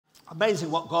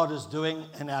amazing what God is doing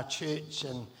in our church,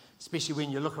 and especially when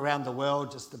you look around the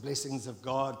world, just the blessings of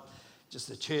God, just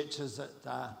the churches that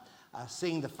are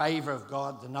seeing the favour of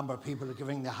God, the number of people who are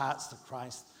giving their hearts to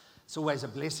Christ. It's always a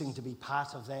blessing to be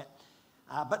part of that.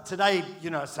 But today,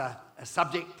 it's a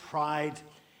subject, pride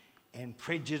and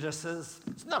prejudices.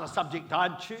 It's not a subject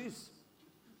I'd choose.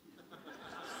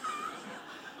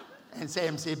 And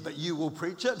Sam said, but you will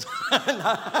preach it.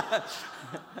 I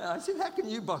said, how can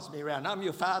you boss me around? I'm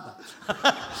your father.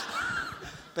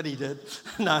 But he did.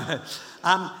 No.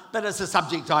 But it's a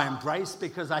subject I embrace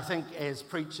because I think as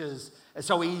preachers, it's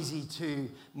so easy to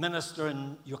minister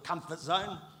in your comfort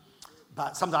zone.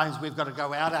 But sometimes we've got to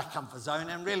go out our comfort zone.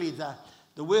 And really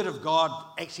the Word of God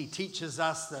actually teaches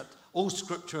us that all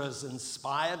Scripture is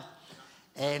inspired.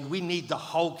 And we need the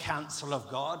whole counsel of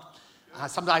God.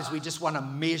 Sometimes we just want to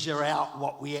measure out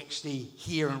what we actually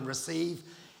hear and receive.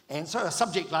 And so a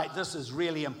subject like this is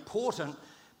really important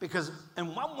because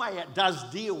in one way it does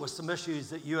deal with some issues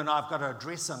that you and I have got to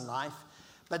address in life.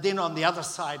 But then on the other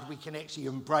side, we can actually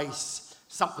embrace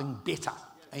something better.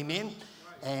 Amen?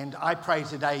 And I pray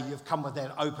today you've come with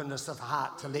that openness of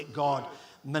heart to let God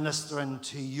minister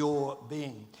into your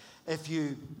being. It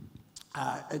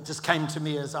just came to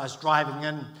me as I was driving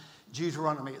in,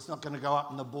 Deuteronomy, it's not going to go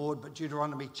up on the board, but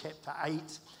Deuteronomy chapter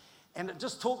 8. And it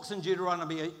just talks in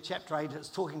Deuteronomy chapter 8, it's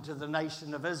talking to the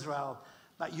nation of Israel,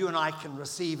 but you and I can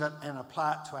receive it and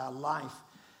apply it to our life.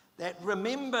 That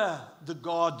remember the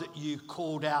God that you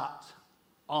called out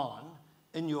on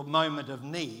in your moment of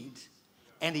need,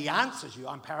 and he answers you,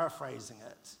 I'm paraphrasing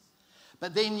it.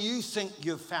 But then you think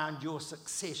you've found your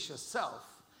success yourself,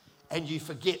 and you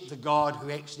forget the God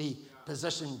who actually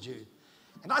positioned you.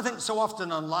 And I think so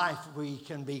often in life we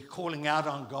can be calling out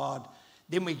on God,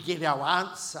 then we get our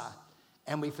answer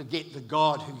and we forget the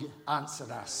God who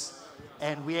answered us.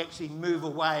 And we actually move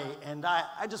away. And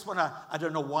I just want to, I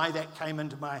don't know why that came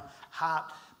into my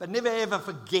heart, but never ever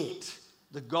forget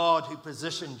the God who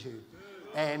positioned you.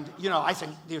 And, I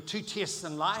think there are two tests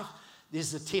in life.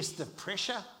 There's the test of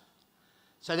pressure.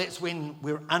 So that's when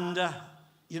we're under,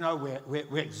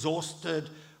 we're exhausted.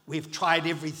 We've tried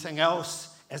everything else.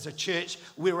 As a church,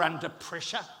 we're under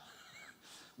pressure.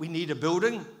 We need a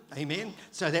building, amen?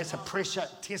 So that's a pressure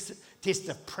test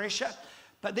of pressure.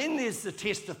 But then there's the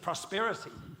test of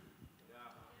prosperity.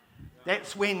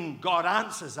 That's when God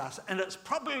answers us, and it's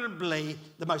probably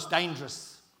the most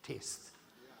dangerous test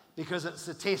because it's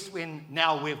the test when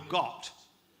now we've got.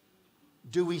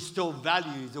 Do we still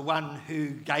value the one who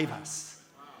gave us?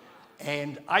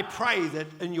 And I pray that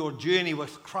in your journey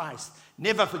with Christ,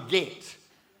 never forget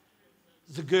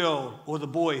the girl or the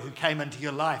boy who came into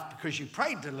your life because you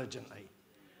prayed diligently.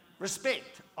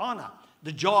 Respect, honor,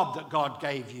 the job that God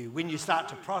gave you when you start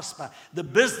to prosper, the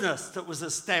business that was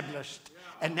established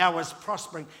and now is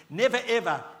prospering. Never,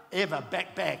 ever, ever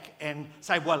back and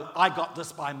say, well, I got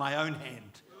this by my own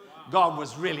hand. God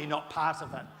was really not part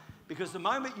of it. Because the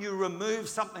moment you remove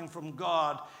something from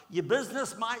God, your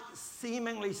business might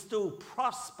seemingly still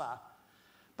prosper,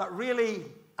 but really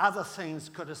other things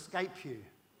could escape you.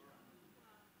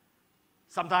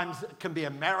 Sometimes it can be a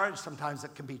marriage, sometimes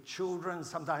it can be children,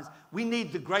 sometimes we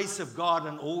need the grace of God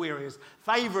in all areas.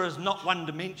 Favor is not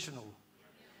one-dimensional.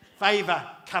 Favor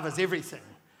covers everything.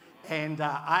 And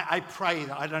I pray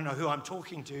that, I don't know who I'm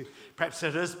talking to, perhaps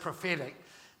it is prophetic,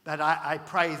 but I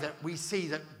pray that we see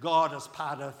that God is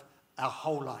part of our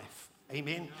whole life.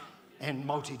 Amen? And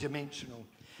multidimensional.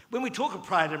 When we talk of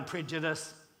pride and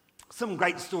prejudice, some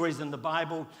great stories in the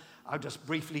Bible, I'll just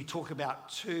briefly talk about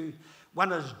two.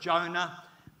 One is Jonah,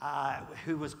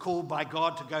 who was called by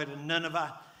God to go to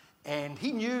Nineveh, and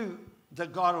he knew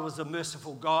that God was a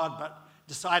merciful God, but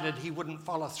decided he wouldn't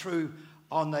follow through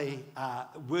on the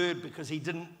word because he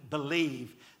didn't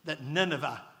believe that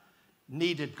Nineveh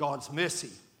needed God's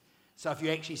mercy. So if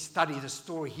you actually study the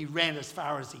story, he ran as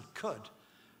far as he could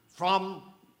from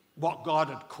what God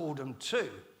had called him to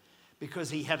because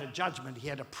he had a judgment, he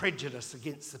had a prejudice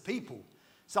against the people.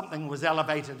 Something was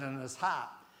elevated in his heart.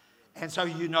 And so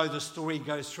the story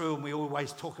goes through, and we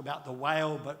always talk about the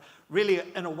whale, but really,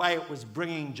 in a way, it was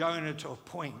bringing Jonah to a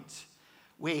point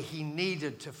where he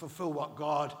needed to fulfill what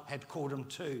God had called him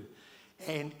to.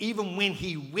 And even when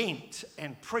he went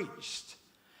and preached,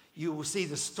 you will see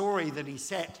the story that he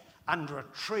sat under a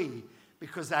tree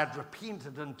because they had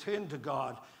repented and turned to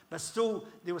God. But still,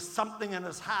 there was something in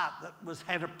his heart that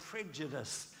had a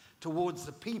prejudice towards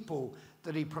the people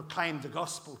that he proclaimed the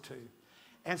gospel to.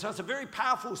 And so it's a very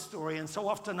powerful story, and so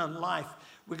often in life,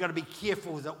 we've got to be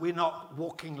careful that we're not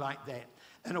walking like that.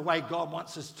 In a way, God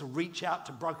wants us to reach out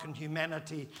to broken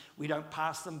humanity. We don't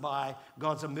pass them by.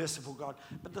 God's a merciful God.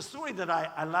 But the story that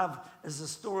I love is the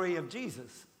story of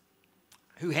Jesus,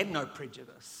 who had no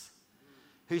prejudice,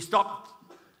 who stopped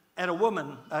at a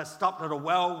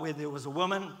well where there was a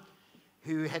woman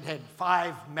who had had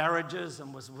 5 marriages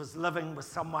and was living with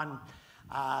someone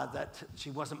that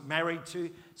she wasn't married to.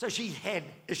 So she had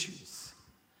issues.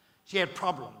 She had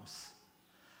problems.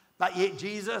 But yet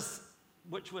Jesus,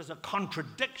 which was a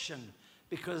contradiction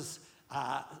because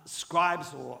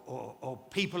scribes or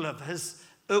people of his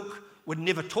ilk would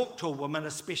never talk to a woman,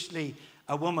 especially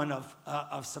a woman of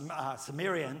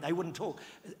Samaria, and they wouldn't talk.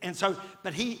 And so,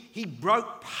 but he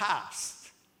broke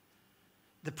past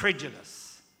the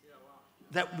prejudice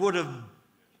that would have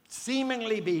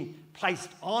seemingly been placed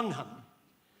on him,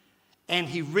 and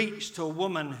he reached to a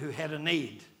woman who had a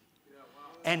need.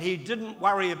 And he didn't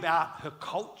worry about her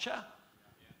culture.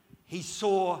 He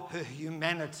saw her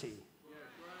humanity.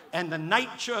 And the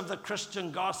nature of the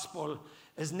Christian gospel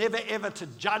is never ever to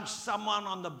judge someone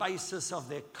on the basis of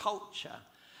their culture,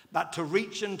 but to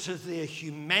reach into their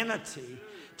humanity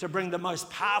to bring the most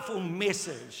powerful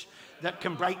message that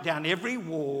can break down every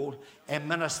wall and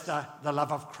minister the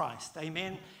love of Christ.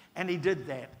 Amen? And he did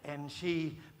that. And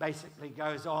she basically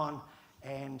goes on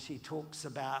and she talks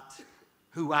about,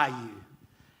 who are you?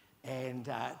 And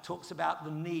talks about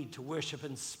the need to worship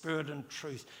in spirit and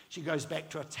truth. She goes back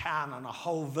to a town and a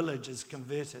whole village is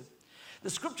converted.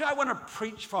 The scripture I want to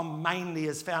preach from mainly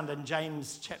is found in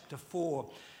James chapter 4,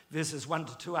 verses 1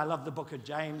 to 2. I love the book of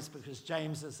James because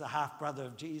James is the half-brother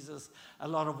of Jesus. A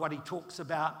lot of what he talks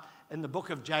about in the book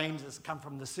of James has come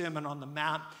from the Sermon on the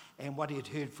Mount and what he had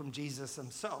heard from Jesus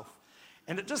himself.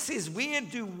 And it just says, where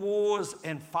do wars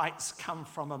and fights come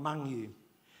from among you?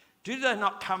 Do they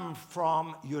not come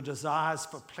from your desires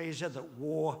for pleasure that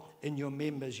war in your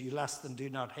members? You lust and do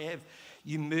not have.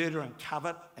 You murder and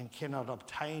covet and cannot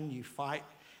obtain. You fight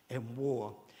and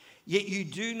war. Yet you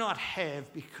do not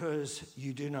have because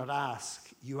you do not ask.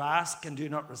 You ask and do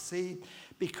not receive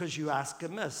because you ask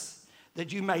amiss,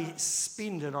 that you may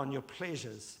spend it on your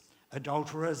pleasures.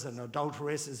 Adulterers and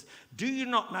adulteresses, do you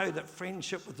not know that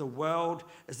friendship with the world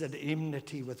is at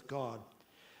enmity with God?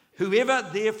 Whoever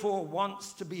therefore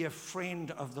wants to be a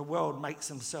friend of the world makes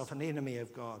himself an enemy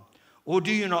of God. Or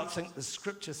do you not think the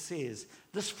scripture says,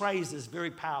 this phrase is very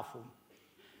powerful.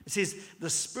 It says, the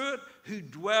Spirit who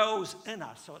dwells in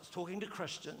us, so it's talking to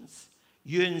Christians,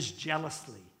 yearns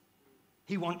jealously.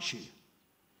 He wants you.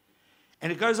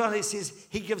 And it goes on, it says,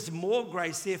 he gives more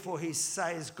grace, therefore he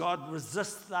says, God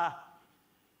resists the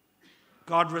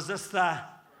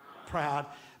proud,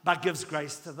 but gives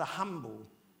grace to the humble.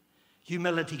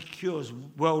 Humility cures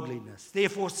worldliness.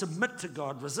 Therefore, submit to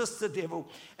God, resist the devil,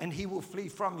 and he will flee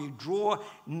from you. Draw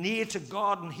near to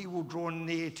God, and he will draw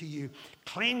near to you.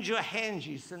 Cleanse your hands,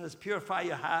 you sinners. Purify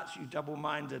your hearts, you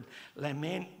double-minded.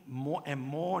 Lament and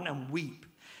mourn and weep.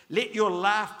 Let your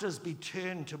laughters be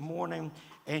turned to mourning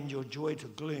and your joy to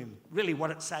gloom. Really,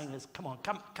 what it's saying is, come on,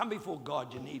 come before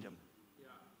God. You need him. Yeah.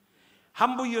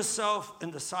 Humble yourself in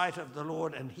the sight of the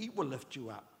Lord, and he will lift you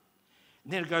up.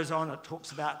 And then it goes on, it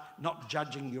talks about not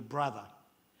judging your brother,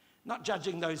 not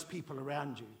judging those people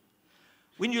around you.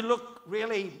 When you look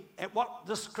really at what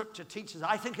this scripture teaches,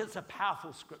 I think it's a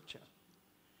powerful scripture.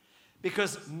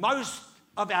 Because most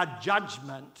of our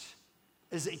judgment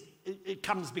it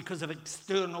comes because of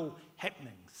external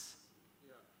happenings.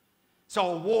 Yeah.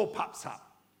 So a war pops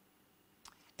up.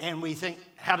 And we think,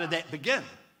 how did that begin?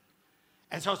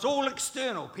 And so it's all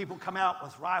external. People come out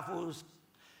with rifles,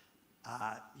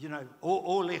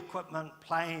 all the equipment,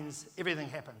 planes, everything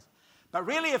happens. But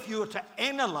really, if you were to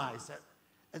analyze it,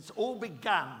 it's all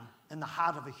begun in the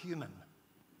heart of a human.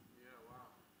 Yeah, wow.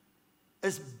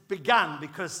 It's begun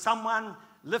because someone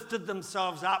lifted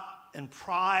themselves up in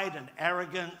pride and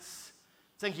arrogance,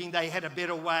 thinking they had a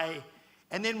better way.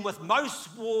 And then with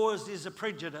most wars, there's a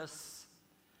prejudice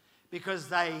because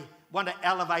they want to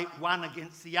elevate one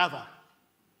against the other.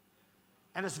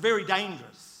 And it's very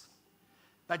dangerous.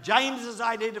 But James is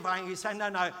identifying, he's saying,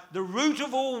 no, the root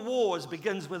of all wars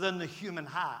begins within the human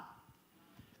heart.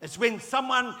 It's when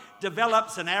someone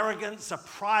develops an arrogance, a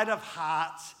pride of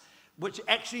heart, which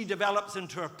actually develops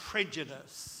into a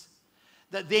prejudice,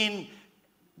 that then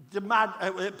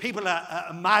people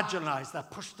are marginalized, they're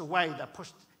pushed away, they're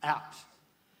pushed out.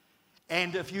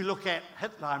 And if you look at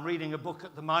Hitler, I'm reading a book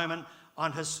at the moment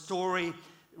on his story,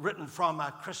 written from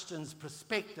a Christian's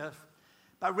perspective.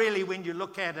 But really, when you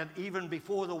look at it, even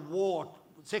before the war,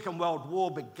 Second World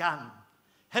War began,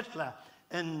 Hitler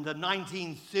in the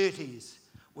 1930s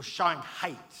was showing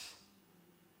hate.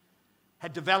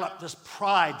 had developed this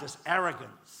pride, this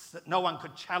arrogance, that no one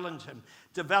could challenge him,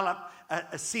 developed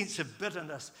a sense of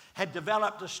bitterness, had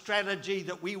developed a strategy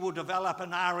that we will develop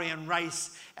an Aryan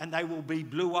race and they will be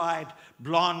blue-eyed,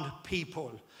 blonde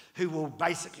people who will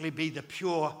basically be the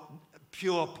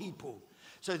pure people.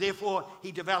 So therefore,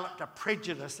 he developed a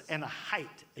prejudice and a hate.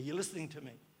 Are you listening to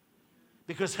me?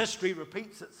 Because history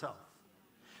repeats itself.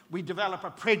 We develop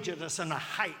a prejudice and a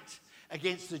hate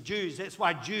against the Jews. That's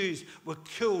why Jews were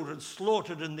killed and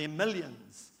slaughtered in their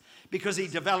millions. Because he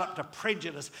developed a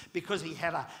prejudice, because he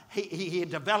had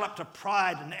developed a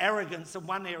pride and arrogance in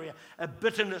one area. A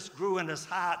bitterness grew in his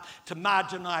heart to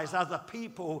marginalize other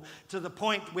people to the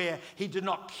point where he did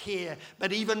not care.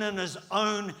 But even in his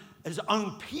own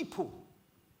people,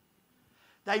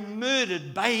 they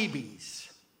murdered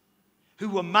babies who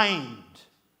were maimed,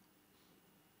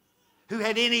 who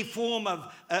had any form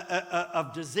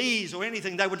of disease or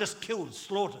anything. They were just killed,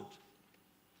 slaughtered.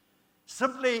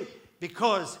 Simply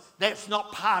because that's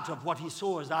not part of what he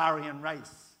saw as Aryan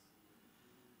race.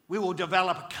 We will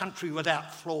develop a country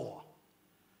without flaw,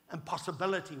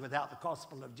 impossibility without the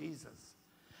gospel of Jesus.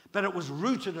 But it was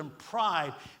rooted in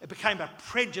pride. It became a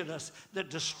prejudice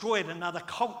that destroyed another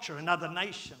culture, another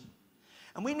nation.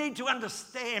 And we need to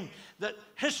understand that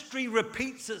history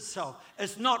repeats itself.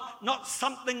 It's not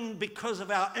something because of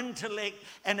our intellect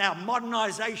and our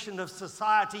modernization of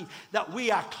society that we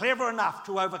are clever enough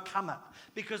to overcome it.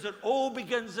 Because it all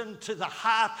begins into the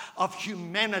heart of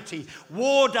humanity.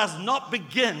 War does not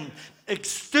begin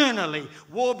externally.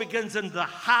 War begins in the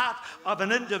heart of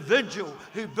an individual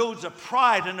who builds a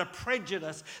pride and a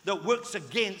prejudice that works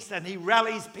against, and he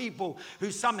rallies people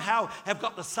who somehow have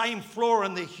got the same flaw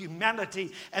in their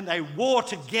humanity, and they war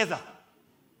together.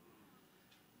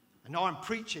 I know I'm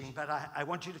preaching, but I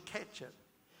want you to catch it.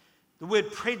 The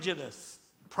word prejudice,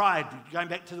 pride, going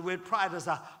back to the word pride, is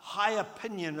a high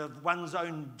opinion of one's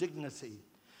own dignity,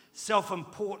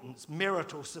 self-importance,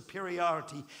 marital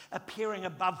superiority, appearing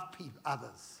above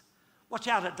others. Watch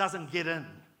out, it doesn't get in.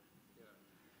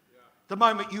 The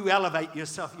moment you elevate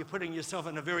yourself, you're putting yourself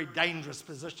in a very dangerous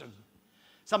position.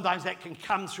 Sometimes that can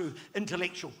come through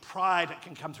intellectual pride, it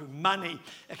can come through money,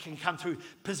 it can come through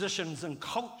positions and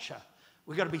culture.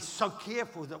 We've got to be so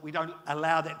careful that we don't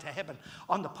allow that to happen.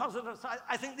 On the positive side,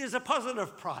 I think there's a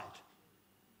positive pride.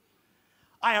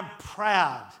 I am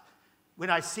proud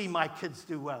when I see my kids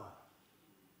do well.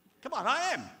 Come on,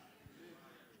 I am.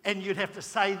 And you'd have to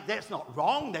say, that's not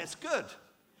wrong, that's good.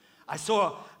 I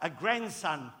saw a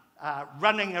grandson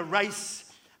running a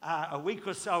race a week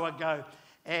or so ago,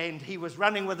 and he was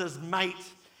running with his mate,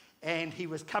 and he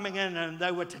was coming in, and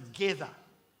they were together.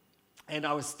 And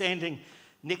I was standing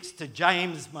next to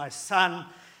James, my son,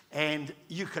 and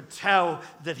you could tell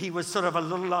that he was sort of a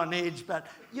little on edge, but,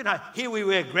 you know, here we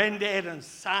were, granddad and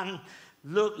son,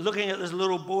 looking at this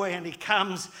little boy, and he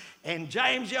comes, and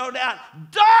James yelled out,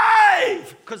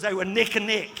 "Dive!" because they were neck and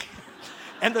neck.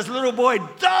 And this little boy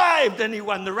dived, and he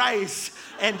won the race.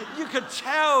 And you could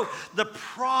tell the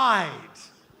pride.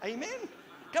 Amen?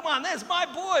 Come on, that's my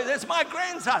boy, that's my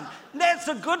grandson. That's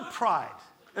a good pride,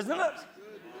 isn't it?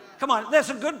 Come on, that's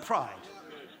a good pride.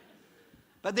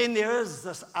 But then there is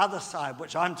this other side,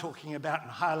 which I'm talking about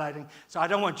and highlighting. So I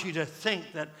don't want you to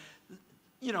think that,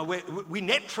 you know, we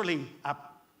naturally are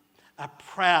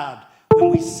proud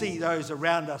when we see those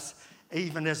around us.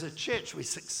 Even as a church, we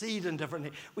succeed in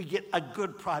different, we get a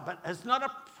good pride. But it's not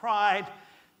a pride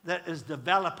that is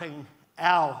developing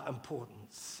our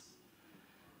importance.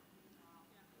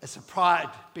 It's a pride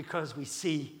because we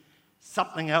see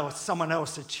something else, someone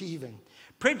else achieving.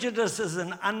 Prejudice is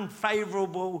an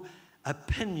unfavorable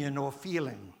opinion or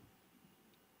feeling.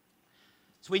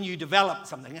 It's when you develop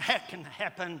something. It can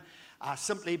happen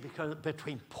simply because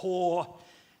between poor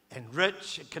and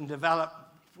rich. It can develop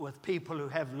with people who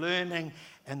have learning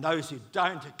and those who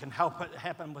don't. It can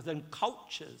happen within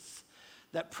cultures,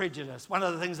 that prejudice. One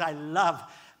of the things I love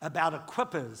about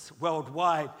Equippers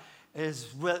worldwide is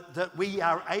that we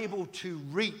are able to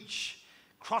reach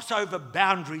crossover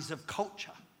boundaries of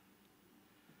culture.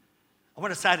 I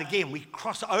want to say it again. We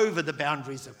cross over the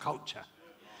boundaries of culture.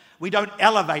 We don't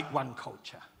elevate one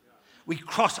culture. We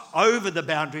cross over the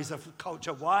boundaries of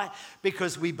culture. Why?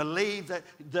 Because we believe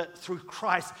that through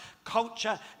Christ,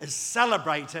 culture is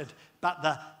celebrated, but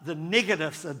the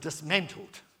negatives are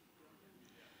dismantled.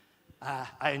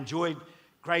 I enjoyed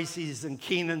Gracie's and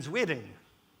Keenan's wedding,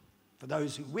 for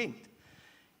those who went.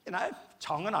 You know,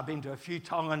 Tongan, I've been to a few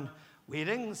Tongan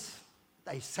weddings.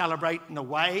 They celebrate in a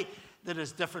way that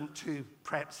is different to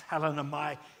perhaps Helen and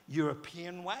my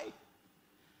European way.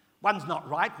 One's not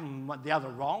right and the other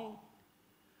wrong.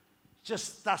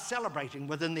 Just they're celebrating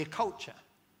within their culture.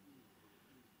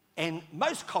 And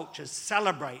most cultures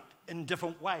celebrate in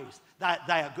different ways. They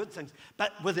are good things.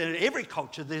 But within every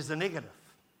culture, there's a negative.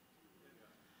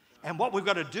 And what we've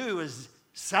got to do is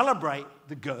celebrate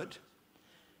the good,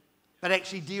 but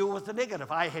actually deal with the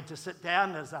negative. I had to sit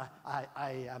down as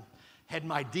I had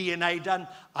my DNA done.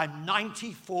 I'm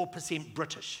 94%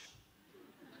 British.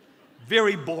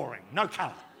 Very boring, no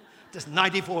colour. Just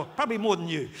 94, probably more than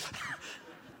you.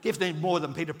 Definitely more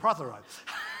than Peter Prothero.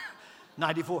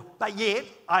 94. But yet,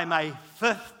 I'm a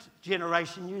 5th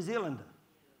generation New Zealander.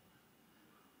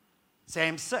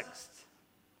 Sam's 6th.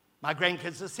 My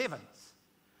grandkids are 7th.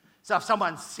 So if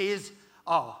someone says,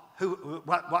 oh,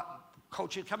 what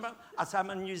culture you come from? I say I'm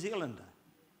a New Zealander.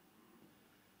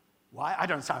 Why? I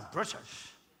don't say I'm British.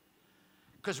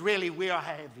 Because really where I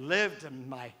have lived and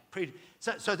my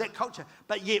so that culture,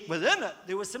 but yet within it,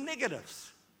 there were some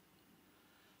negatives.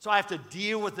 So I have to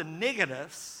deal with the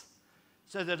negatives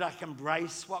so that I can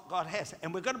embrace what God has.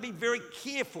 And we've got to be very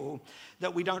careful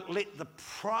that we don't let the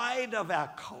pride of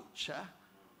our culture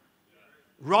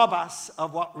rob us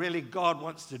of what really God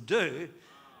wants to do,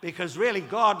 because really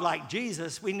God, like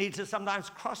Jesus, we need to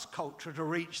sometimes cross culture to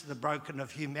reach the broken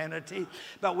of humanity.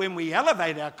 But when we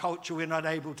elevate our culture, we're not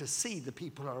able to see the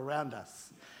people around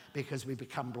us because we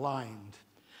become blind.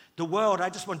 The world, I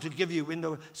just want to give you, when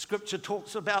the scripture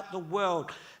talks about the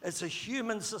world, it's a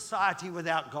human society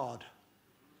without God.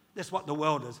 That's what the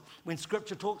world is. When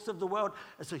scripture talks of the world,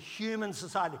 it's a human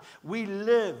society. We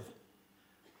live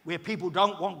where people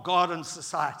don't want God in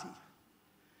society.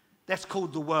 That's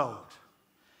called the world.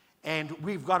 And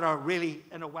we've got to really,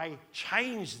 in a way,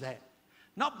 change that.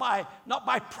 Not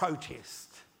by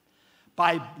protest,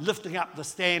 by lifting up the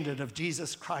standard of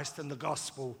Jesus Christ and the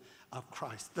gospel of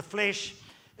Christ. The flesh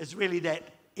is really that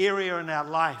area in our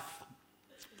life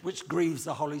which grieves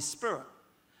the Holy Spirit.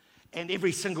 And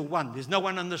every single one, there's no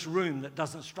one in this room that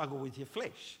doesn't struggle with your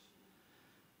flesh.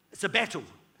 It's a battle.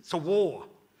 It's a war.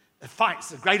 It fights.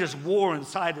 The greatest war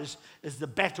inside is the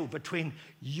battle between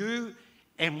you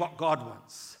and what God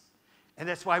wants. And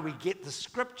that's why we get the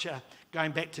scripture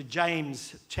going back to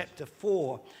James chapter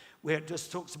 4, where it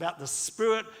just talks about the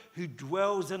Spirit who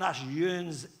dwells in us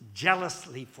yearns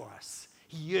jealously for us.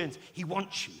 He yearns. He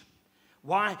wants you.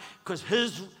 Why? Because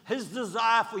his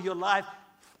desire for your life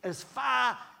is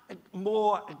far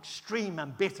more extreme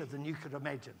and better than you could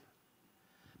imagine.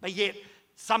 But yet,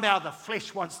 somehow the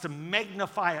flesh wants to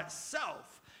magnify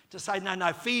itself to say,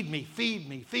 no, feed me, feed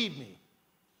me, feed me.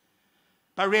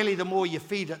 But really, the more you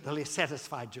feed it, the less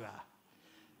satisfied you are.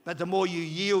 But the more you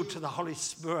yield to the Holy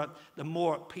Spirit, the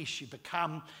more at peace you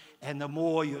become, and the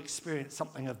more you experience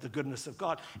something of the goodness of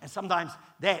God. And sometimes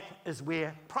that is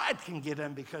where pride can get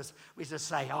in, because we just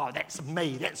say, oh, that's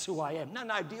me, that's who I am. No,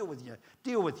 deal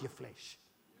with your flesh.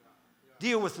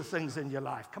 Deal with the things in your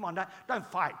life. Come on, don't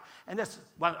fight. And that's,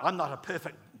 well, I'm not a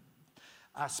perfect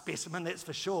specimen, that's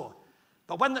for sure.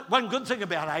 But one good thing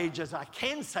about age is I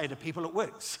can say to people, it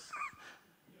works.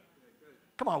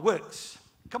 Come on, it works.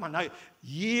 Come on, no,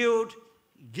 yield,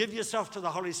 give yourself to the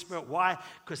Holy Spirit. Why?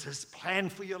 Because his plan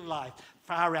for your life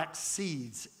far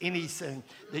exceeds anything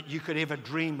that you could ever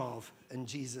dream of, in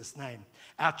Jesus' name.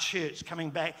 Our church, coming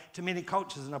back to many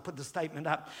cultures, and I put the statement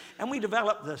up, and we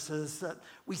developed this, is that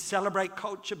we celebrate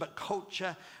culture, but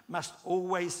culture must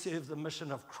always serve the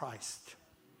mission of Christ,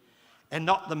 and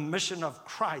not the mission of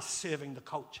Christ serving the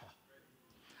culture.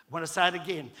 I want to say it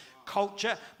again.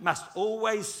 Culture must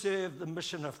always serve the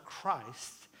mission of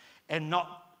Christ and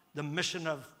not the mission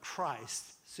of Christ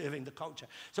serving the culture.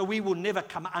 So we will never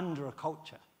come under a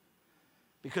culture,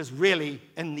 because really,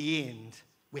 in the end,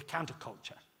 we're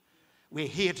counterculture. We're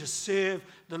here to serve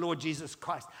the Lord Jesus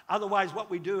Christ. Otherwise, what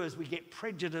we do is we get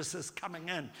prejudices coming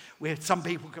in, where some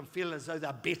people can feel as though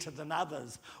they're better than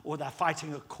others, or they're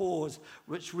fighting a cause,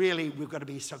 which really we've got to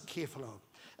be so careful of.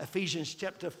 Ephesians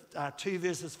chapter 2,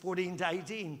 verses 14 to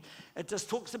 18, it just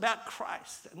talks about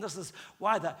Christ. And this is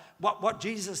why what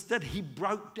Jesus did, he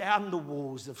broke down the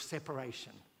walls of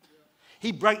separation.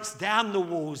 He breaks down the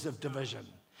walls of division.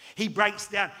 He breaks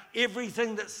down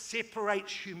everything that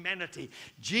separates humanity.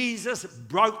 Jesus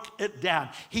broke it down.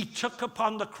 He took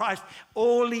upon the Christ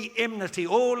all the enmity,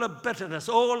 all the bitterness,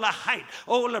 all the hate,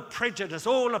 all the prejudice,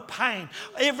 all the pain,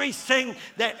 everything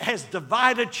that has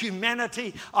divided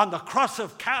humanity on the cross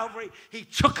of Calvary. He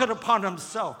took it upon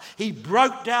himself. He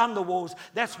broke down the walls.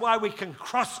 That's why we can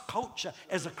cross culture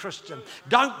as a Christian.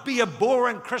 Don't be a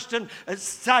boring Christian. It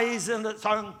stays in its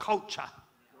own culture.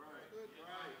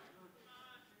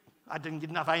 I didn't get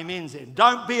enough amens in.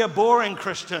 Don't be a boring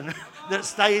Christian that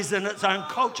stays in its own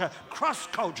culture. Cross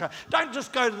culture. Don't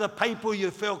just go to the people you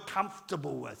feel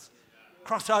comfortable with.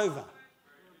 Cross over.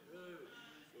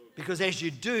 Because as you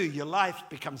do, your life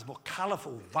becomes more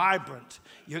colorful, vibrant.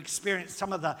 You experience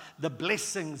some of the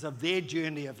blessings of their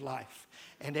journey of life.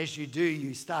 And as you do,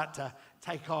 you start to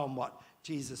take on what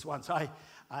Jesus wants. I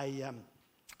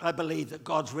believe that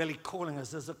God's really calling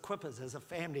us as equippers, as a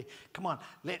family. Come on,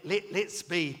 let's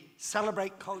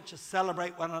celebrate culture,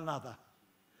 celebrate one another.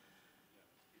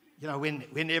 You know,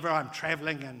 whenever I'm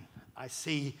traveling and I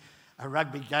see a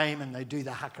rugby game and they do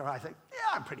the haka, I think,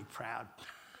 yeah, I'm pretty proud.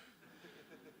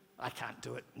 I can't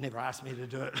do it. Never asked me to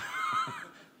do it.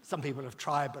 Some people have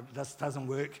tried, but it just doesn't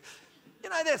work.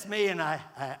 You know, that's me, and I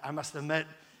must admit,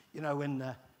 you know, when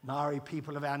the Maori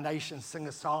people of our nation sing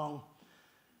a song,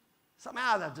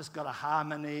 somehow they've just got a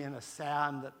harmony and a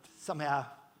sound that somehow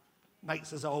makes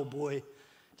this old boy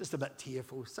just a bit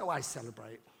tearful. So I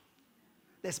celebrate.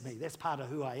 That's me. That's part of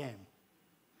who I am.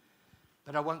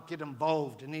 But I won't get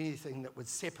involved in anything that would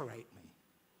separate me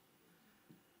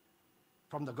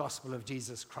from the gospel of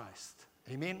Jesus Christ.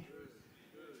 Amen?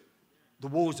 The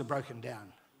walls are broken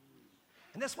down.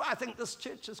 And that's why I think this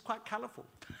church is quite colourful.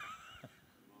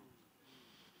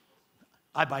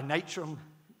 I, by nature, am,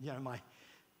 you know,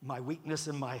 my weakness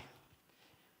and my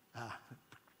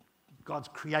God's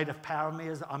creative power in me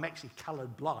is I'm actually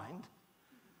coloured blind.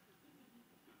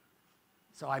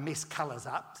 So I mess colours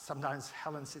up. Sometimes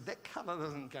Helen said, that colour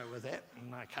doesn't go with that,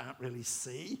 and I can't really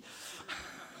see.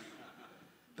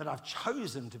 But I've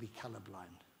chosen to be colourblind.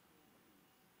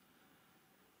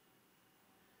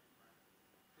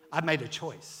 I've made a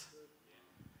choice.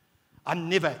 I'm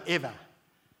never, ever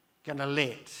going to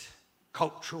let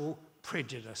cultural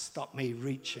prejudice stop me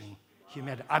reaching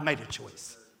humanity. I've made a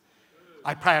choice.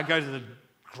 I pray I go to the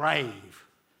grave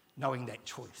knowing that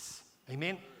choice.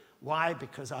 Amen? Why?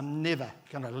 Because I'm never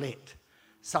going to let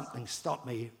something stop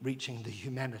me reaching the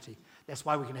humanity. That's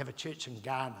why we can have a church in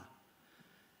Ghana.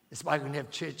 That's why we can have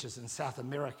churches in South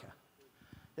America.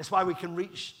 That's why we can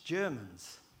reach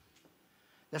Germans.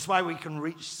 That's why we can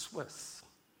reach Swiss.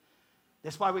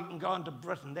 That's why we can go into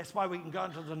Britain. That's why we can go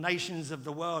into the nations of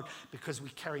the world, because we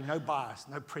carry no bias,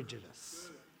 no prejudice.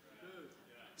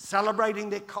 Celebrating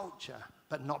their culture,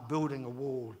 but not building a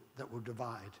wall that will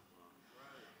divide.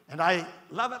 And I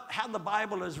love it how the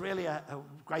Bible is really a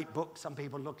great book. Some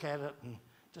people look at it and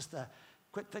just a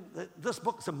quick thing. This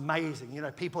book's amazing. You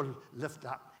know, people lift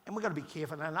up. And we've got to be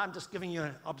careful. And I'm just giving you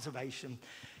an observation.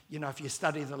 You know, if you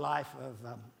study the life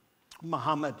of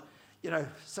Muhammad, you know,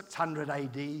 600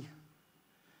 AD,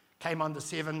 came on the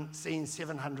scene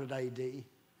 700 AD.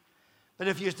 But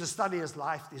if you were to study his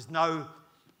life, there's no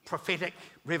prophetic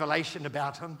revelation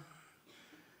about him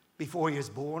before he was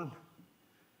born.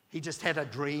 He just had a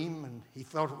dream and he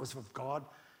felt it was of God.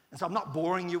 And so I'm not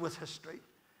boring you with history,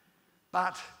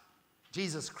 but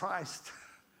Jesus Christ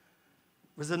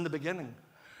was in the beginning.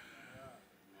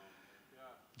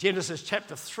 Genesis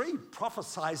chapter 3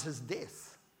 prophesies his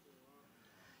death.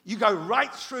 You go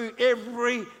right through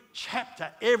every chapter,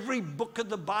 every book of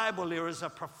the Bible, there is a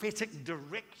prophetic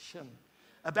direction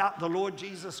about the Lord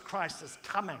Jesus Christ is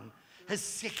coming, his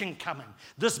second coming.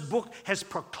 This book has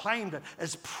proclaimed it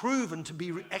as proven to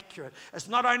be accurate. It's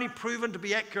not only proven to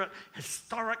be accurate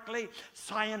historically,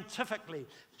 scientifically.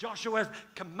 Joshua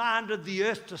commanded the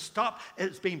earth to stop.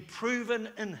 It's been proven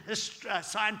in history,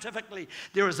 scientifically.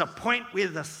 There is a point where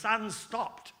the sun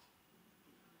stopped.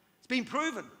 It's been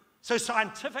proven. So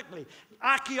scientifically,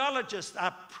 archaeologists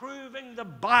are proving the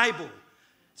Bible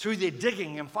through their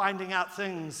digging and finding out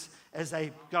things as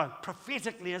they go.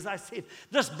 Prophetically, as I said,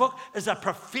 this book is a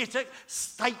prophetic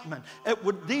statement.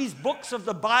 These books of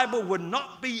the Bible would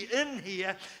not be in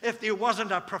here if there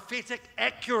wasn't a prophetic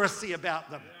accuracy about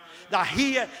them. They're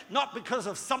here not because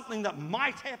of something that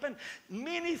might happen.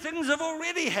 Many things have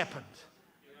already happened.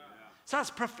 So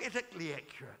it's prophetically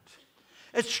accurate.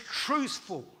 It's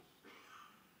truthful.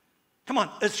 Come on,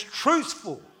 it's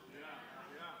truthful.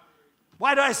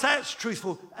 Why do I say it's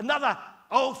truthful? Another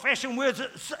old-fashioned word,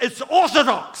 it's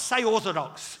orthodox. Say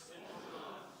orthodox.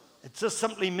 It just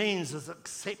simply means it's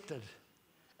accepted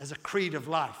as a creed of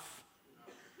life.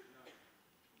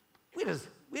 Where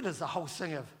does the whole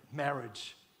thing of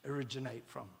marriage originate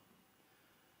from?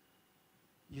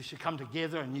 You should come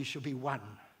together and you should be one.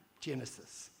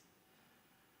 Genesis.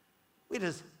 Where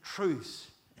does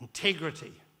truth,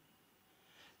 integrity,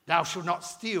 thou shalt not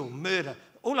steal, murder,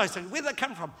 all those things, where do they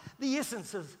come from? The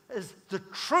essence is the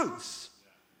truth.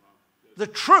 The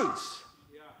truth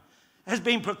has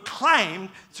been proclaimed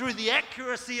through the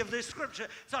accuracy of this scripture.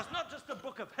 So it's not just a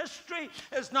book of history.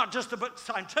 It's not just a book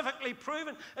scientifically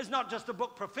proven. It's not just a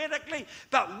book prophetically.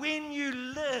 But when you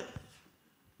live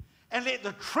and let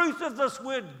the truth of this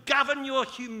word govern your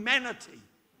humanity,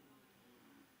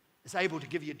 it's able to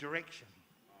give you direction.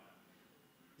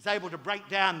 It's able to break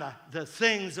down the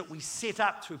things that we set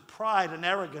up through pride and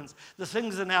arrogance, the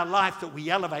things in our life that we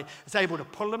elevate. It's able to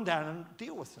pull them down and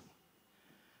deal with them.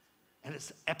 And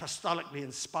it's apostolically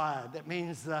inspired. That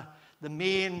means the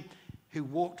men who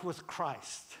walked with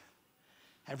Christ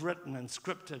have written and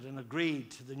scripted and agreed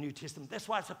to the New Testament. That's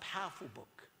why it's a powerful book.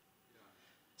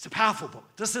 It's a powerful book.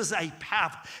 This is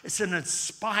it's an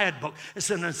inspired book. It's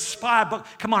an inspired book.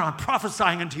 Come on, I'm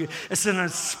prophesying into you. It's an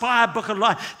inspired book of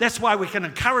life. That's why we can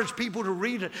encourage people to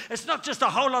read it. It's not just a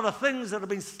whole lot of things that have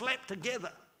been slapped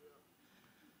together.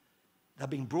 They've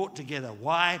been brought together.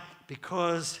 Why?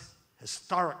 Because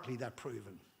historically they're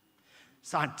proven.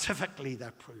 Scientifically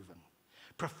they're proven.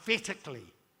 Prophetically,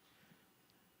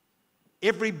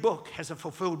 every book has a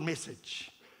fulfilled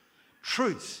message.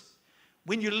 Truth.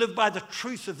 When you live by the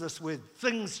truth of this word,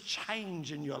 things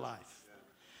change in your life.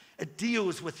 It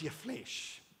deals with your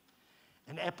flesh.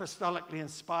 And apostolically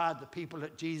inspired, the people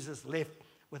that Jesus left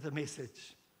with a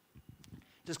message.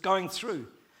 Just going through,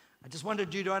 I just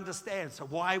wanted you to understand. So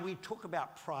why we talk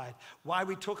about pride, why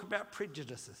we talk about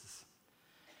prejudices.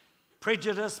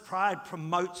 Pride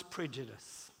promotes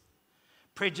prejudice.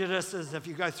 Prejudice is, if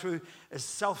you go through, is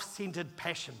self-centered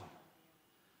passion.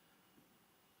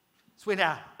 It's when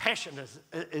our passion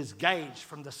is gauged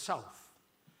from the self.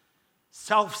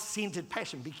 Self-centered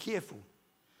passion, be careful.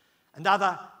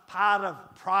 Another part of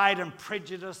pride and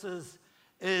prejudices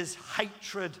is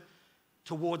hatred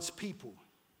towards people.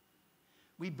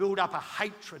 We build up a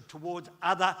hatred towards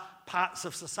other parts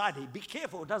of society. Be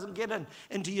careful, it doesn't get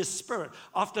into your spirit.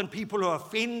 Often people who are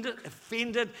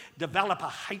offended develop a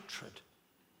hatred.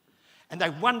 And they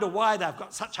wonder why they've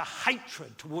got such a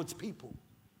hatred towards people.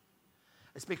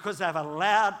 It's because they've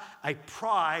allowed a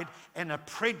pride and a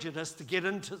prejudice to get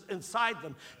inside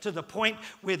them to the point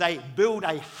where they build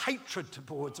a hatred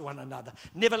towards one another.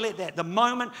 Never let that. The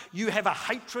moment you have a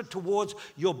hatred towards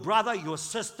your brother, your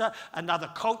sister,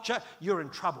 another culture, you're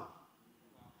in trouble.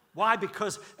 Why?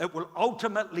 Because it will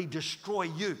ultimately destroy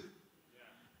you.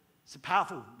 It's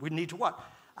powerful. We need to what?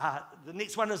 The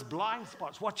next one is blind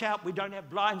spots. Watch out, we don't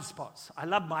have blind spots. I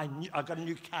got a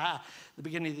new car at the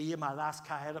beginning of the year. My last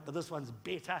car had it, but this one's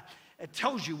better. It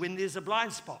tells you when there's a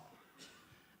blind spot.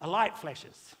 A light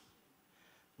flashes.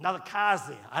 Another car's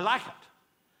there. I like it.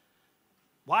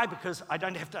 Why? Because I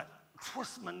don't have to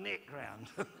twist my neck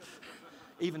around,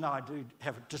 even though I do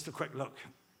have just a quick look.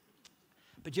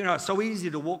 But you know, it's so easy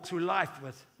to walk through life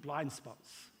with blind spots.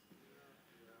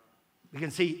 We can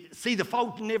see the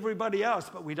fault in everybody else,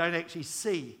 but we don't actually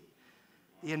see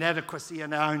the inadequacy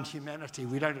in our own humanity.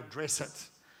 We don't address it.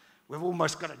 We've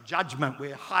almost got a judgment.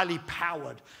 We're highly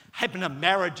powered. Happen in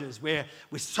marriages where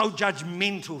we're so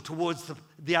judgmental towards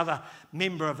the other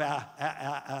member of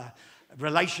our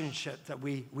relationship that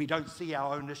we don't see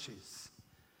our own issues.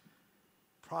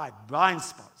 Pride, blind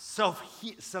spots,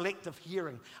 selective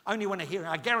hearing. Only want to hear.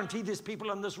 I guarantee there's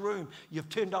people in this room, you've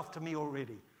turned off to me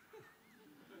already.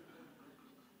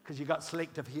 Because you got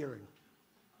selective hearing.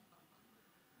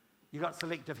 You got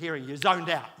selective hearing. You're zoned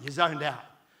out.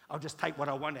 I'll just take what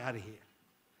I want out of here.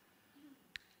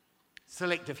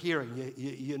 Selective hearing.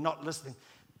 You're not listening.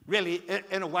 Really,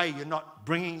 in a way, you're not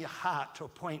bringing your heart to a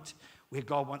point where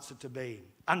God wants it to be.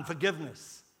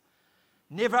 Unforgiveness.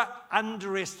 Never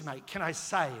underestimate, can I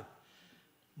say,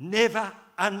 never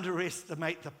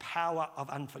underestimate the power of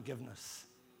unforgiveness.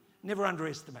 Never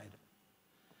underestimate it.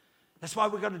 That's why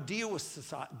we've got to deal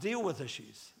with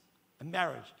issues in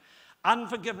marriage.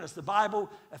 Unforgiveness. The Bible,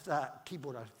 if the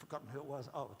keyboard, I've forgotten who it was.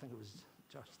 Oh, I think it was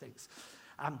Josh, thanks.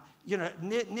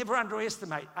 Never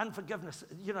underestimate unforgiveness.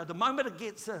 The moment it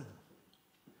gets in,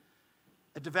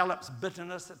 it develops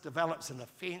bitterness, it develops an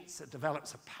offense, it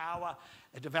develops a power,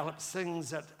 it develops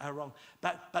things that are wrong.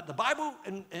 But the Bible,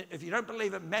 if you don't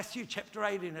believe it, Matthew chapter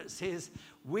 18, it says,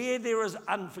 where there is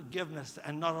unforgiveness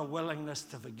and not a willingness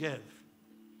to forgive,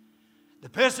 the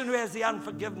person who has the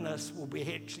unforgiveness will be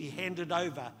actually handed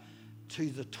over to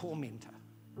the tormentor.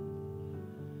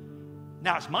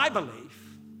 Now, it's my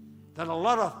belief that a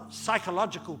lot of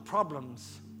psychological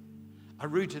problems are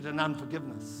rooted in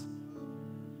unforgiveness.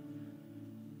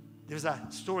 There's a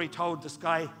story told, this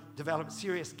guy developed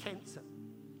serious cancer.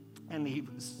 And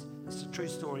it's a true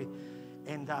story.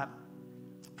 And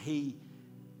he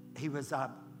was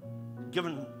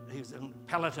in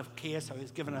palliative care, so he was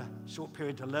given a short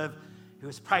period to live. He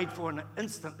was prayed for, and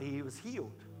instantly he was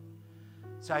healed.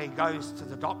 So he goes to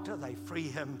the doctor. They free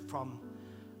him from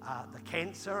the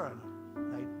cancer, and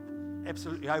they're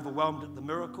absolutely overwhelmed at the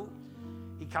miracle.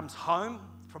 He comes home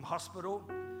from hospital,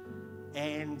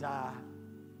 and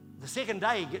the second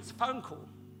day he gets a phone call.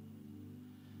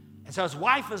 And so his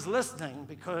wife is listening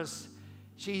because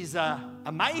she's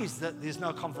amazed that there's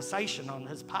no conversation on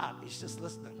his part. He's just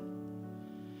listening.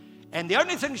 And the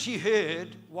only thing she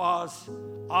heard was,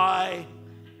 I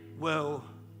will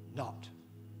not.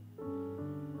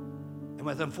 And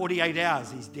within 48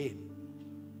 hours, he's dead.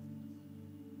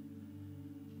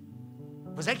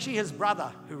 It was actually his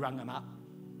brother who rung him up.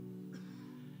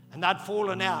 And they'd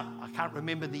fallen out, I can't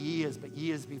remember the years, but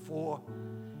years before.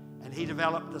 And he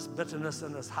developed this bitterness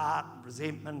in his heart,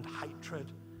 resentment,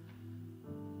 hatred.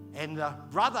 And the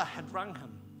brother had rung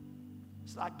him.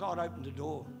 It's like God opened a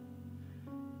door.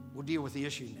 We'll deal with the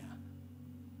issue now.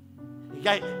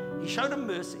 He showed him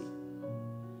mercy.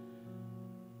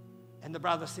 And the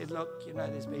brother said, look,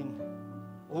 there's been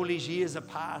all these years have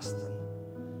passed,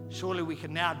 and surely we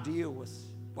can now deal with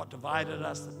what divided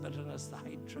us, the bitterness, the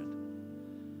hatred.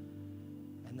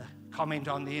 And the comment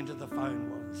on the end of the phone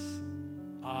was,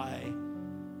 I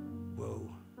will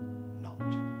not.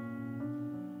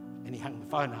 And he hung the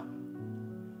phone up.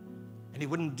 And he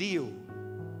wouldn't deal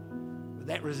with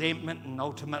that resentment, and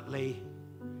ultimately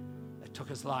it took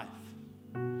his life.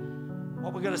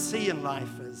 What we're going to see in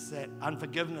life is that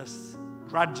unforgiveness,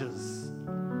 grudges,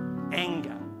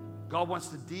 anger, God wants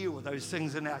to deal with those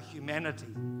things in our humanity.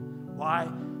 Why?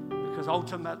 Because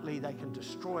ultimately they can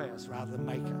destroy us rather than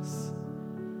make us.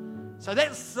 So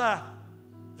that's the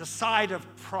side of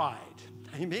pride.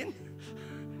 Amen?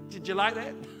 Did you like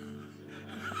that?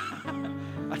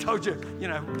 I told you,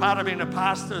 part of being a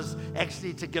pastor is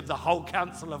actually to give the whole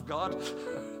counsel of God.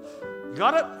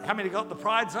 Got it? How many got the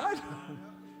pride side?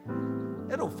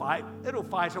 It'll fight. It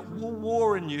will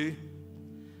war in you.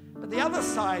 But the other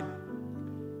side,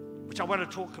 which I want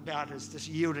to talk about, is just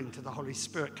yielding to the Holy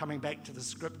Spirit, coming back to the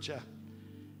scripture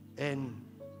in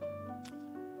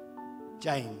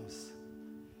James.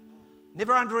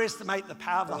 Never underestimate the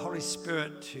power of the Holy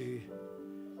Spirit to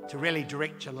really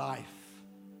direct your life.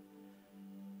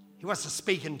 He wants to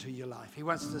speak into your life. He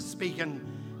wants to speak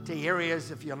into areas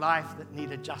of your life that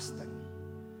need adjusting.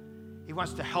 He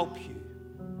wants to help you.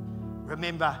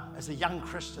 Remember, as a young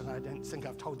Christian, I don't think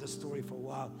I've told this story for a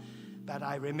while, but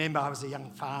I remember I was a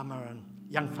young farmer, and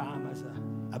young farmers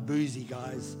are boozy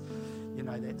guys.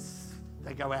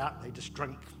 They go out, they just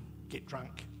drink, get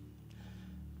drunk.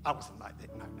 I wasn't like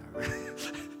that, no.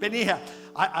 But anyhow,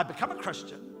 I become a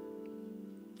Christian,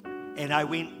 and I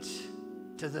went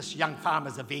to this young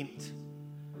farmers event,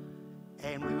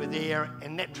 and we were there,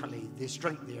 and naturally there's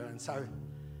drink there, and so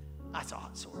I thought,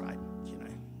 it's all right,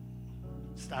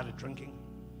 started drinking.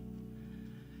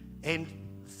 And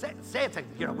sad thing,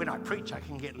 when I preach, I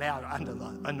can get loud under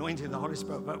the anointing of the Holy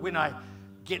Spirit, but when I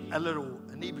get a little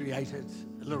inebriated,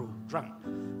 a little drunk,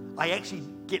 I actually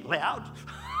get loud,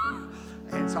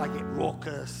 and so I get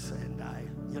raucous, and I,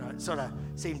 sort of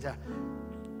seem to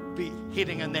be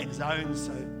heading in that zone.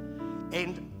 So,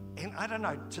 and I don't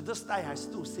know, to this day, I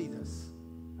still see this.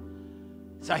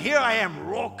 So here I am,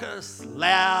 raucous,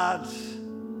 loud,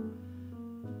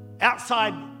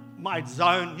 outside my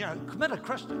zone, committed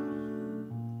Christian.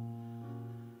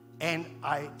 And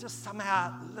I just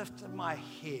somehow lifted my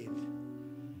head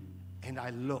and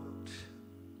I looked.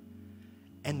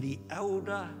 And the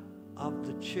elder of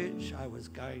the church I was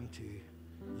going to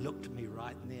looked me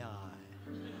right in the eye.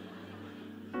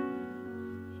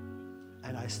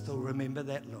 And I still remember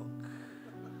that look.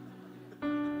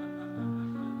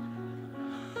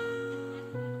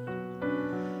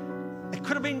 It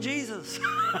could have been Jesus.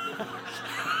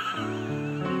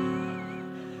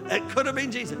 It could have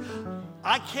been Jesus.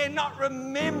 I cannot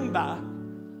remember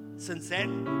since that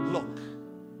look.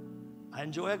 I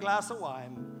enjoy a glass of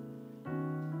wine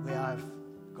where I've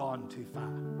gone too far.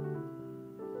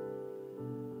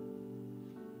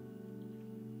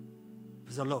 It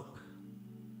was a look,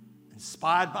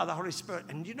 inspired by the Holy Spirit.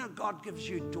 And God gives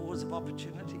you doors of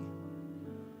opportunity.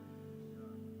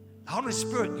 The Holy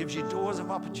Spirit gives you doors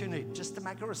of opportunity just to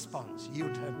make a response.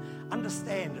 Yield to Him.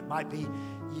 Understand it might be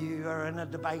you are in a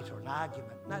debate or an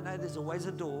argument. No, there's always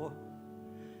a door.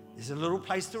 There's a little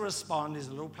place to respond. There's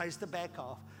a little place to back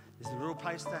off. There's a little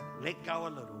place to let go a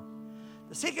little.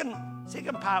 The second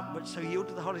part, which so yield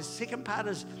to the Holy Spirit, second part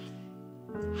is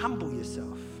humble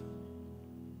yourself.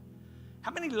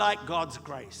 How many like God's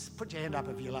grace? Put your hand up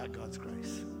if you like God's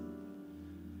grace.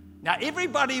 Now,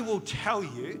 everybody will tell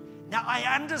you, now I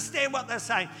understand what they're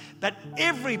saying, but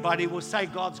everybody will say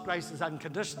God's grace is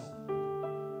unconditional.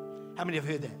 How many have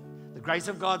heard that? The grace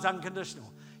of God's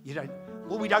unconditional. We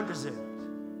don't deserve it.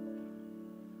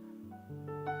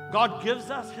 God gives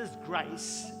us His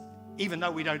grace even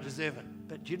though we don't deserve it.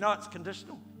 But do you know it's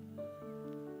conditional?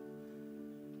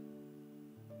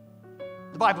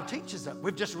 The Bible teaches it.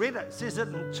 We've just read it. It says it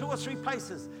in 2 or 3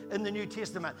 places in the New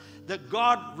Testament that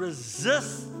God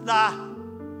resists the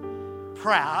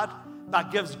proud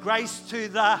but gives grace to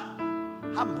the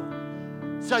humble.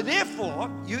 So therefore,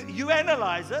 you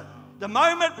analyze it. The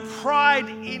moment pride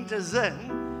enters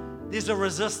in, there's a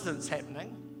resistance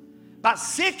happening. But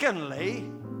secondly,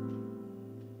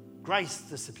 grace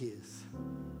disappears.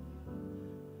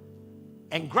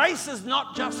 And grace is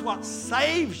not just what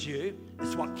saves you,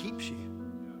 it's what keeps you.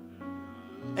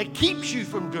 It keeps you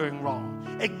from doing wrong.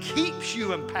 It keeps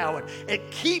you empowered.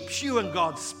 It keeps you in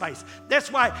God's space.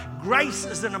 That's why grace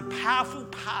is an powerful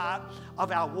part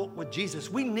of our walk with Jesus.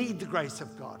 We need the grace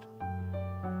of God.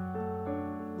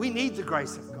 We need the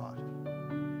grace of God.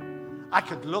 I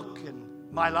could look in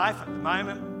my life at the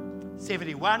moment,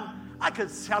 71, I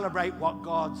could celebrate what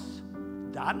God's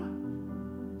done.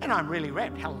 And I'm really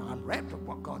wrapped. Hell, I'm wrapped of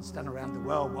what God's done around the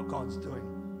world, what God's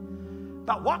doing.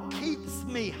 But what keeps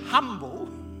me humble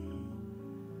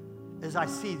is I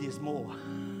see there's more.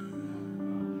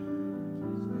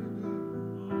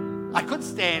 I could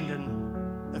stand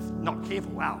and, if not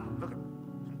careful, wow, look,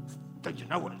 don't you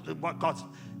know what God's...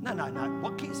 No.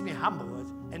 What keeps me humble is,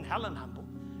 and Helen humble,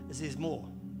 is there's more.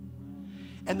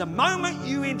 And the moment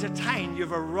you entertain,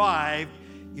 you've arrived,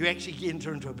 you actually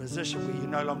enter into a position where you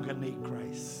no longer need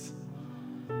grace.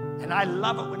 And I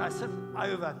love it when I sit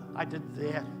over, I did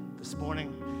there this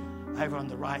morning, over on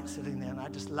the right, sitting there, and I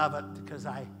just love it because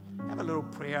I have a little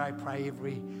prayer I pray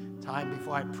every time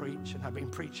before I preach, and I've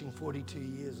been preaching 42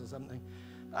 years or something.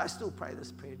 I still pray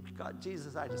this prayer. God,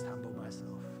 Jesus, I just humble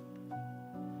myself.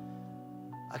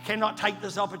 I cannot take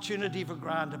this opportunity for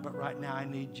granted, but right now I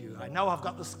need you. I know I've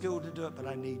got the skill to do it, but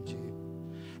I need you.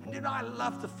 And you know, I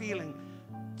love the feeling.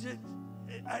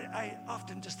 I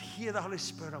often just hear the Holy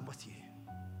Spirit, I'm with you.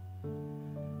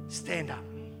 Stand up.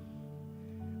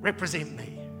 Represent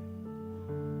me.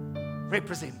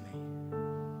 Represent me.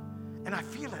 And I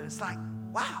feel it. It's like,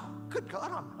 wow, good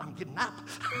God, I'm getting up.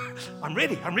 I'm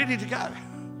ready to go.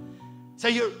 So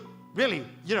you really,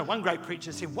 one great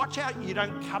preacher said, watch out you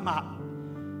don't come up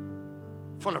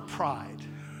full of pride.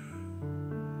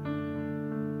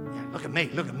 Yeah, look at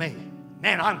me.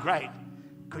 Man, I'm great.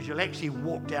 Because you'll actually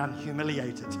walk down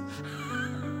humiliated.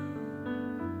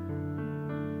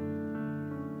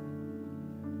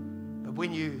 But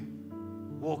when you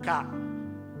walk up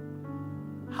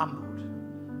humbled,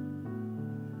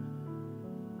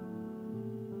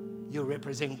 you'll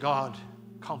represent God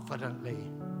confidently,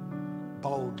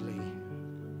 boldly,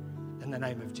 in the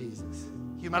name of Jesus.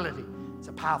 Humility is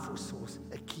a powerful source.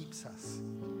 It keeps us.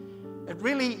 It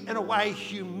really, in a way,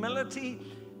 humility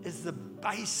is the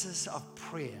basis of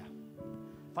prayer.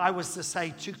 If I was to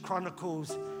say 2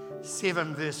 Chronicles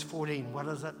 7 verse 14, what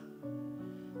is it?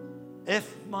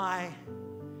 If my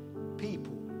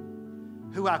people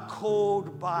who are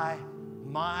called by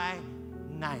my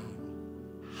name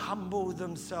humble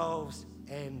themselves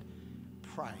and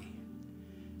pray,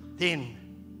 then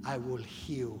I will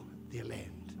heal their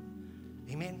land.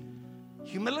 Amen?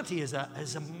 Humility is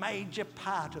a major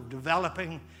part of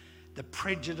developing the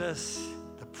prejudice,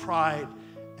 the pride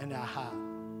in our heart.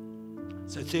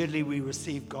 So thirdly, we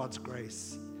receive God's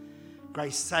grace.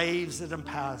 Grace saves, it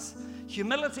empowers.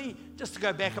 Humility, just to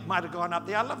go back, it might have gone up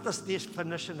there. I love this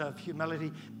definition of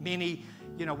humility.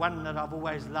 One that I've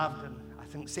always loved, and I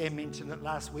think Sam mentioned it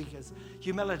last week, is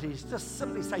humility is just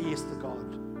simply say yes to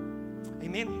God.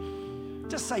 Amen?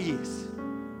 Just say yes.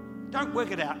 Don't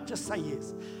work it out, just say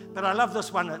yes. But I love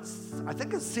this one. I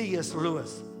think it's C.S.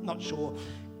 Lewis. Not sure,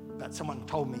 but someone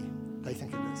told me they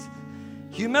think it is.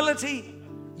 Humility,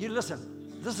 you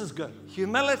listen, this is good.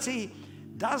 Humility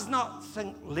does not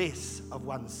think less of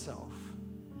oneself,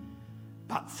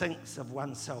 but thinks of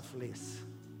oneself less.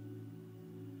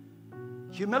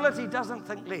 Humility doesn't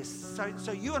think less.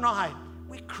 So you and I,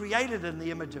 we're created in the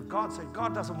image of God, so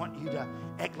God doesn't want you to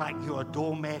act like you're a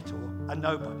doormat or a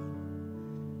nobody.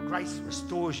 Grace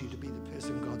restores you to be the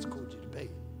person God's called you to be.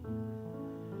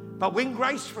 But when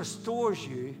grace restores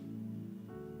you,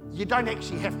 you don't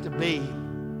actually have to be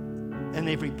in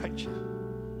every picture.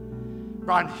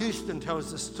 Brian Houston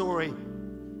tells the story.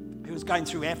 He was going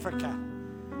through Africa,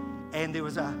 and there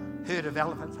was a herd of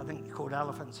elephants. I think they're called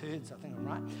elephants herds, I think I'm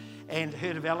right. And a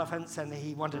herd of elephants, and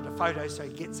he wanted a photo, so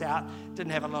he gets out,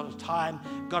 didn't have a lot of time,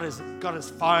 got his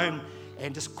phone,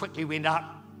 and just quickly went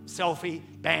up, selfie,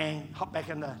 bang, hopped back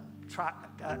in the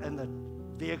truck, in the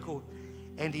vehicle,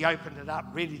 and he opened it up,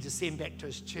 ready to send back to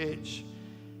his church.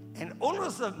 And all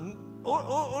was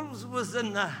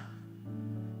in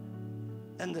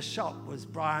the shop was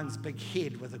Brian's big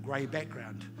head with a grey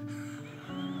background.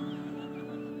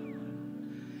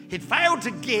 He'd failed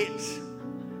to get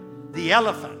the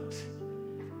elephant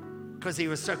because he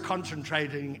was so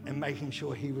concentrating and making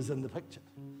sure he was in the picture.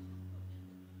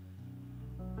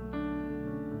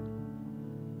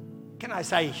 Can I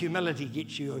say humility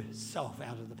gets yourself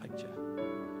out of the picture?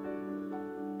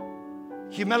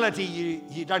 Humility,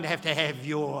 you don't have to have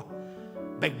your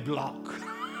big block.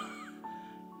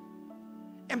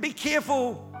 And be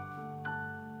careful.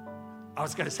 I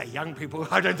was going to say young people.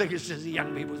 I don't think it's just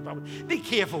young people's problem. Be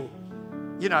careful,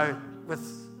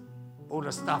 with all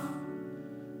the stuff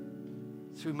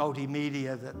through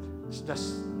multimedia that it's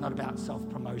just not about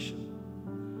self-promotion.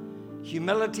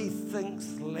 Humility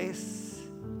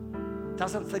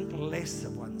doesn't think less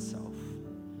of oneself,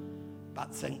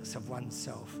 but thinks of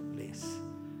oneself less.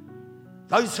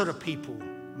 Those sort of people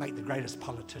make the greatest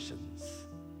politicians.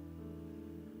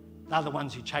 They're the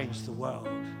ones who change the world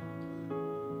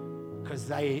because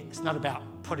it's not about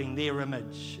putting their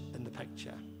image in the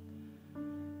picture.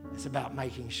 It's about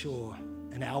making sure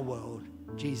in our world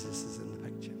Jesus is in the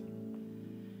picture.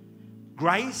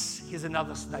 Grace, here's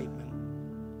another statement.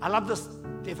 I love this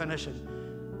definition.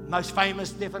 Most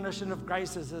famous definition of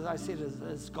grace is, as I said,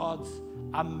 is God's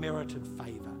unmerited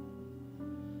favor.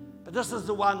 But this is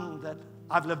the one that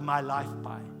I've lived my life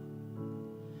by.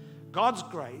 God's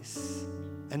grace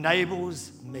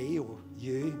enables me or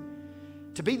you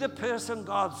to be the person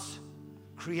God's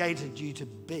created you to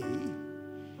be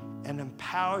and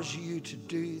empowers you to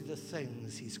do the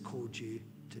things He's called you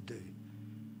to do.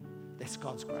 That's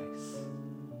God's grace.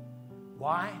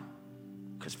 Why?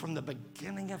 Because from the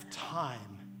beginning of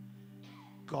time,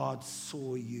 God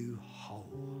saw you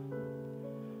whole.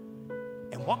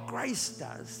 And what grace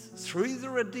does, through the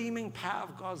redeeming power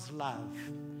of God's love,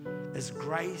 is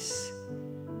grace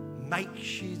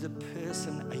makes you the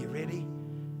person, are you ready?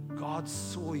 God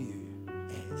saw you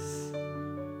as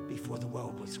before the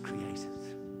world was created.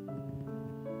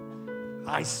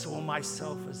 I saw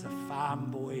myself as a farm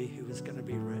boy who was going to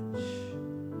be rich.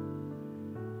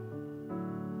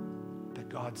 But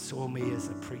God saw me as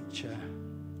a preacher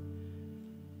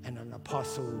and an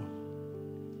apostle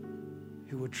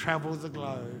who would travel the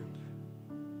globe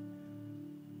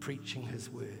preaching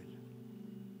His word.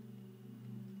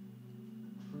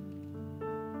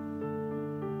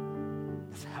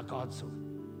 That's how God saw it.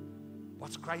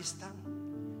 What's grace done?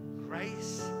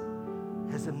 Grace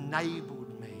has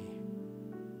enabled me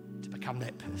to become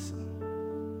that person.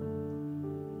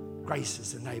 Grace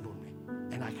has enabled me,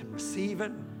 and I can receive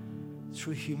it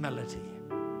through humility.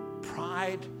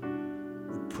 Pride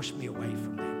would push me away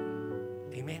from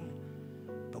that. Amen?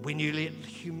 But when you let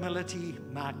humility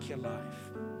mark your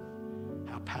life,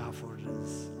 how powerful it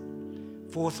is.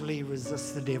 Fourthly,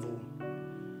 resist the devil.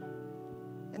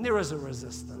 And there is a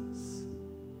resistance.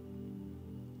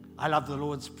 I love the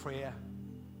Lord's Prayer.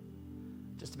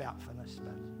 Just about finished,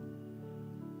 but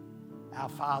our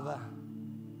Father,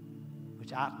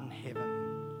 which art in heaven,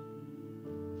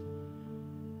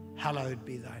 hallowed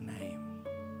be thy name.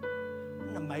 What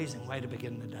an amazing way to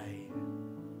begin the day.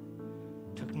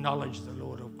 To acknowledge the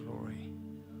Lord of glory.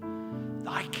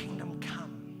 Thy kingdom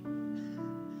come.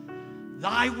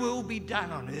 Thy will be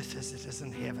done on earth as it is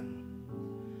in heaven.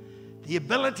 The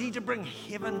ability to bring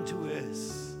heaven to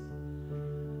earth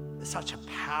is such a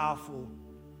powerful,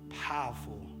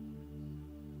 powerful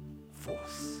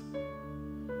force.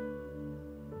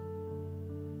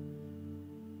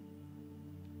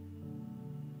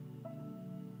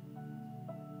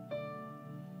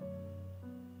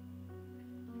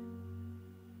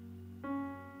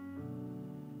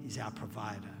 He's our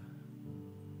provider.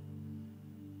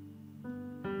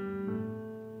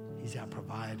 He's our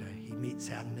provider. He meets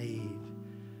our need.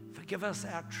 Forgive us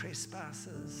our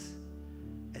trespasses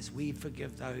as we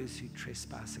forgive those who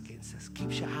trespass against us.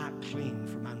 Keeps your heart clean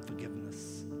from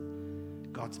unforgiveness.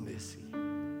 God's mercy.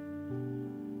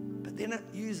 But then it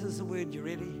uses the word, you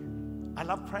ready? I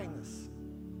love praying this.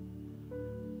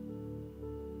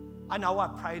 I know I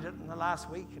prayed it in the last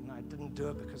week and I didn't do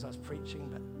it because I was preaching,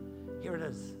 but here it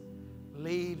is.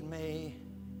 Lead me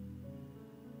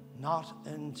not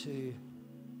into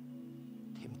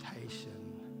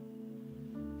temptation,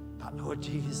 but Lord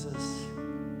Jesus,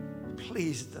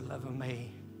 please deliver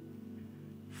me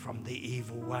from the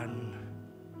evil one.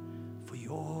 For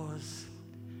yours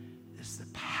is the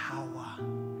power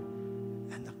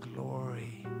and the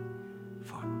glory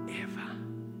forever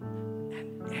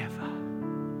and ever.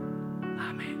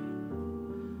 Amen.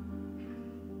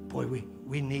 Boy,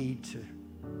 we need to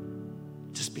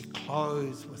just be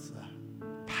clothed with the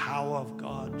power of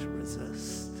God to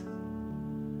resist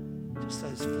just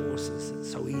those forces that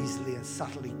so easily and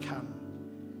subtly come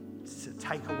to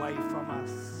take away from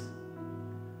us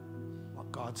what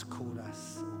God's called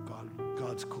us, or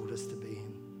God's called us to be.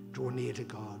 Draw near to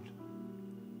God.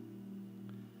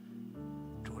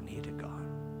 Draw near to God.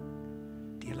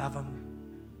 Do you love Him?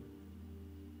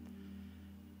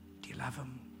 Do you love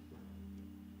Him?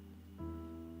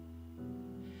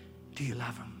 Do you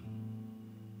love Him?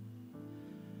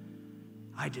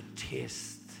 I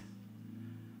detest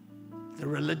the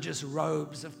religious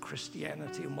robes of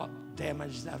Christianity and what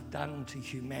damage they've done to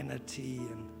humanity,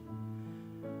 and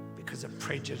because of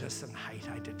prejudice and hate,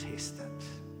 I detest it.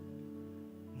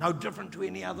 No different to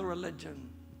any other religion.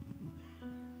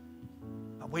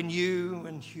 But when you,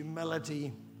 in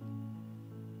humility,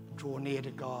 draw near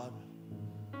to God,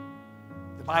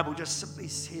 the Bible just simply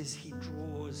says He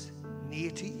draws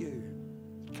near to you.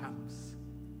 He comes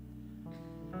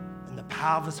in the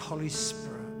power of His Holy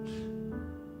Spirit,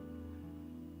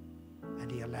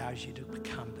 and He allows you to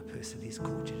become the person He's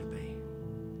called you to be.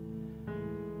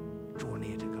 Draw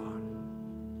near to God.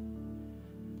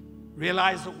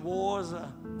 Realize that wars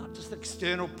are not just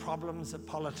external problems that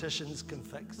politicians can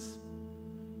fix.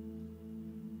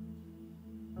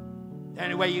 The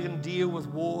only way you can deal with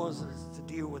wars is to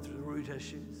deal with the root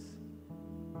issues.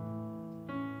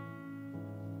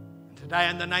 And today,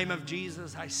 in the name of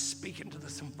Jesus, I speak into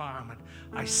this environment.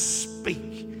 I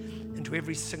speak into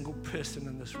every single person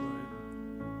in this room.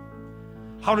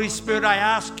 Holy Spirit, I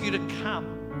ask you to come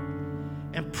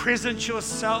and present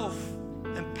yourself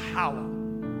in power.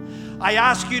 I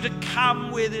ask you to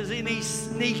come where there's any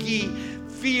sneaky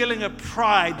feeling of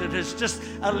pride that has just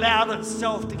allowed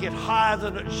itself to get higher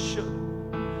than it should.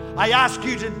 I ask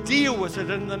you to deal with it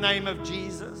in the name of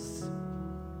Jesus.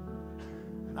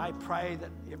 And I pray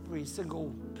that every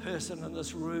single person in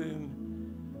this room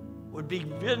would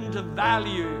begin to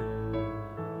value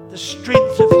the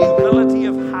strength of humility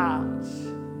of heart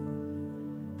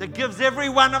that gives every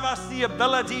one of us the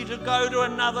ability to go to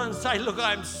another and say, look,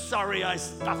 I'm sorry I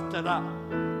stuffed it up.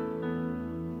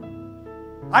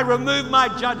 I remove my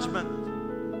judgment.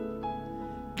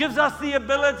 Gives us the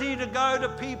ability to go to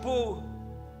people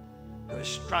who are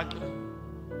struggling.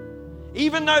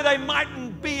 Even though they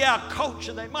mightn't be our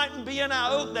culture, they mightn't be in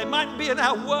our oak, they mightn't be in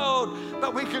our world,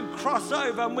 but we can cross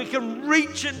over and we can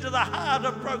reach into the heart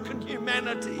of broken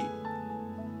humanity.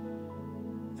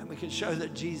 We can show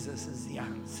that Jesus is the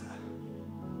answer.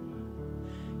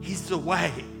 He's the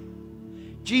way.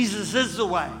 Jesus is the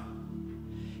way.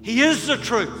 He is the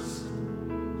truth.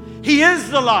 He is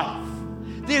the life.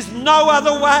 There's no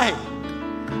other way.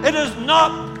 It is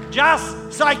not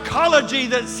just psychology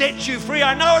that sets you free.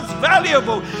 I know it's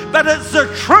valuable, but it's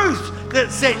the truth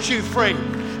that sets you free.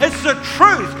 It's the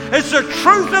truth. It's the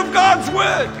truth of God's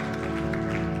word.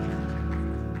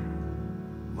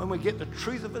 When we get the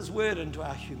truth of His word into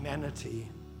our humanity,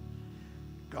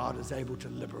 God is able to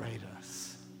liberate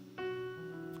us.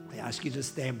 I ask you to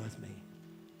stand with me.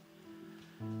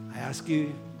 I ask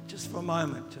you just for a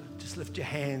moment to just lift your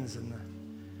hands in the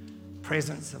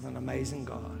presence of an amazing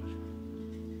God.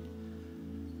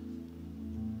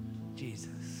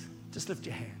 Jesus, just lift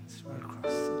your hands right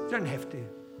across. You don't have to,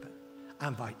 but I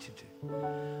invite you to.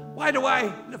 Why do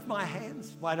I lift my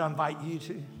hands? Why do I invite you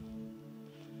to?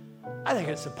 I think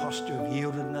it's a posture of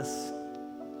yieldedness.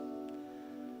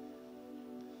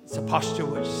 It's a posture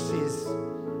which says,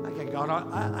 okay, God,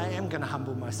 I am going to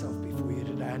humble myself before you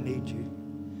today. I need you.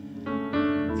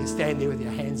 You stand there with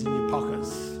your hands in your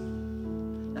pockets.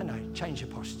 No, change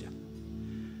your posture.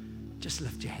 Just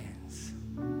lift your hands.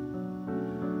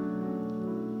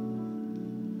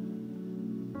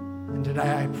 And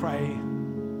today I pray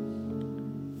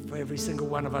for every single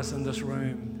one of us in this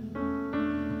room,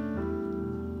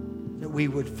 that we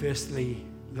would firstly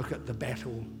look at the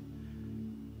battle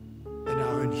in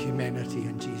our own humanity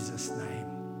in Jesus' name.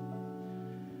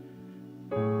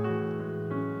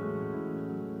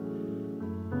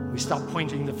 We stop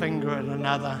pointing the finger at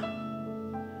another,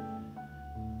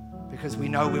 because we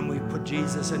know when we put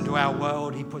Jesus into our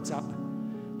world, He puts up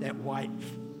that white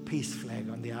peace flag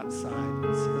on the outside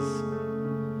and says,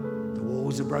 the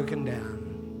walls are broken down.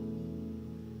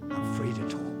 I'm free to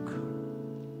talk.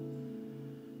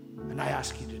 And I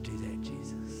ask you to do that,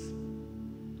 Jesus.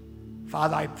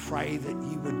 Father, I pray that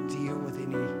you would deal with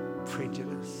any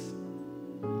prejudice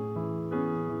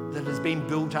that has been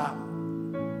built up,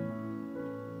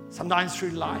 sometimes through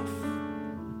life,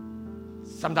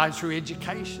 sometimes through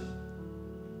education.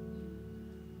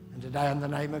 And today, in the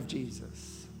name of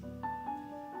Jesus,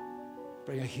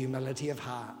 bring a humility of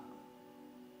heart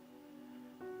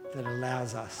that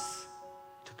allows us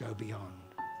to go beyond.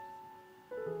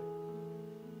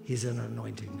 Here's an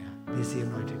anointing now. There's the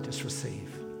anointing. Just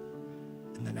receive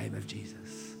in the name of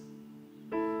Jesus.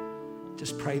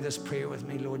 Just pray this prayer with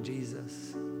me, Lord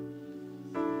Jesus.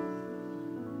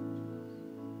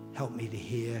 Help me to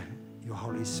hear your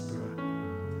Holy Spirit.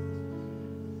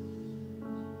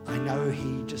 I know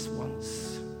he just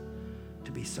wants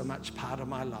to be so much part of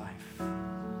my life. And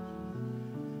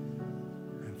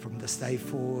from this day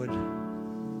forward,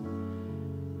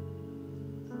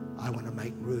 I want to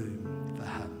make room for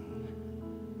him,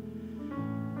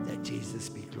 that Jesus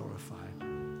be glorified.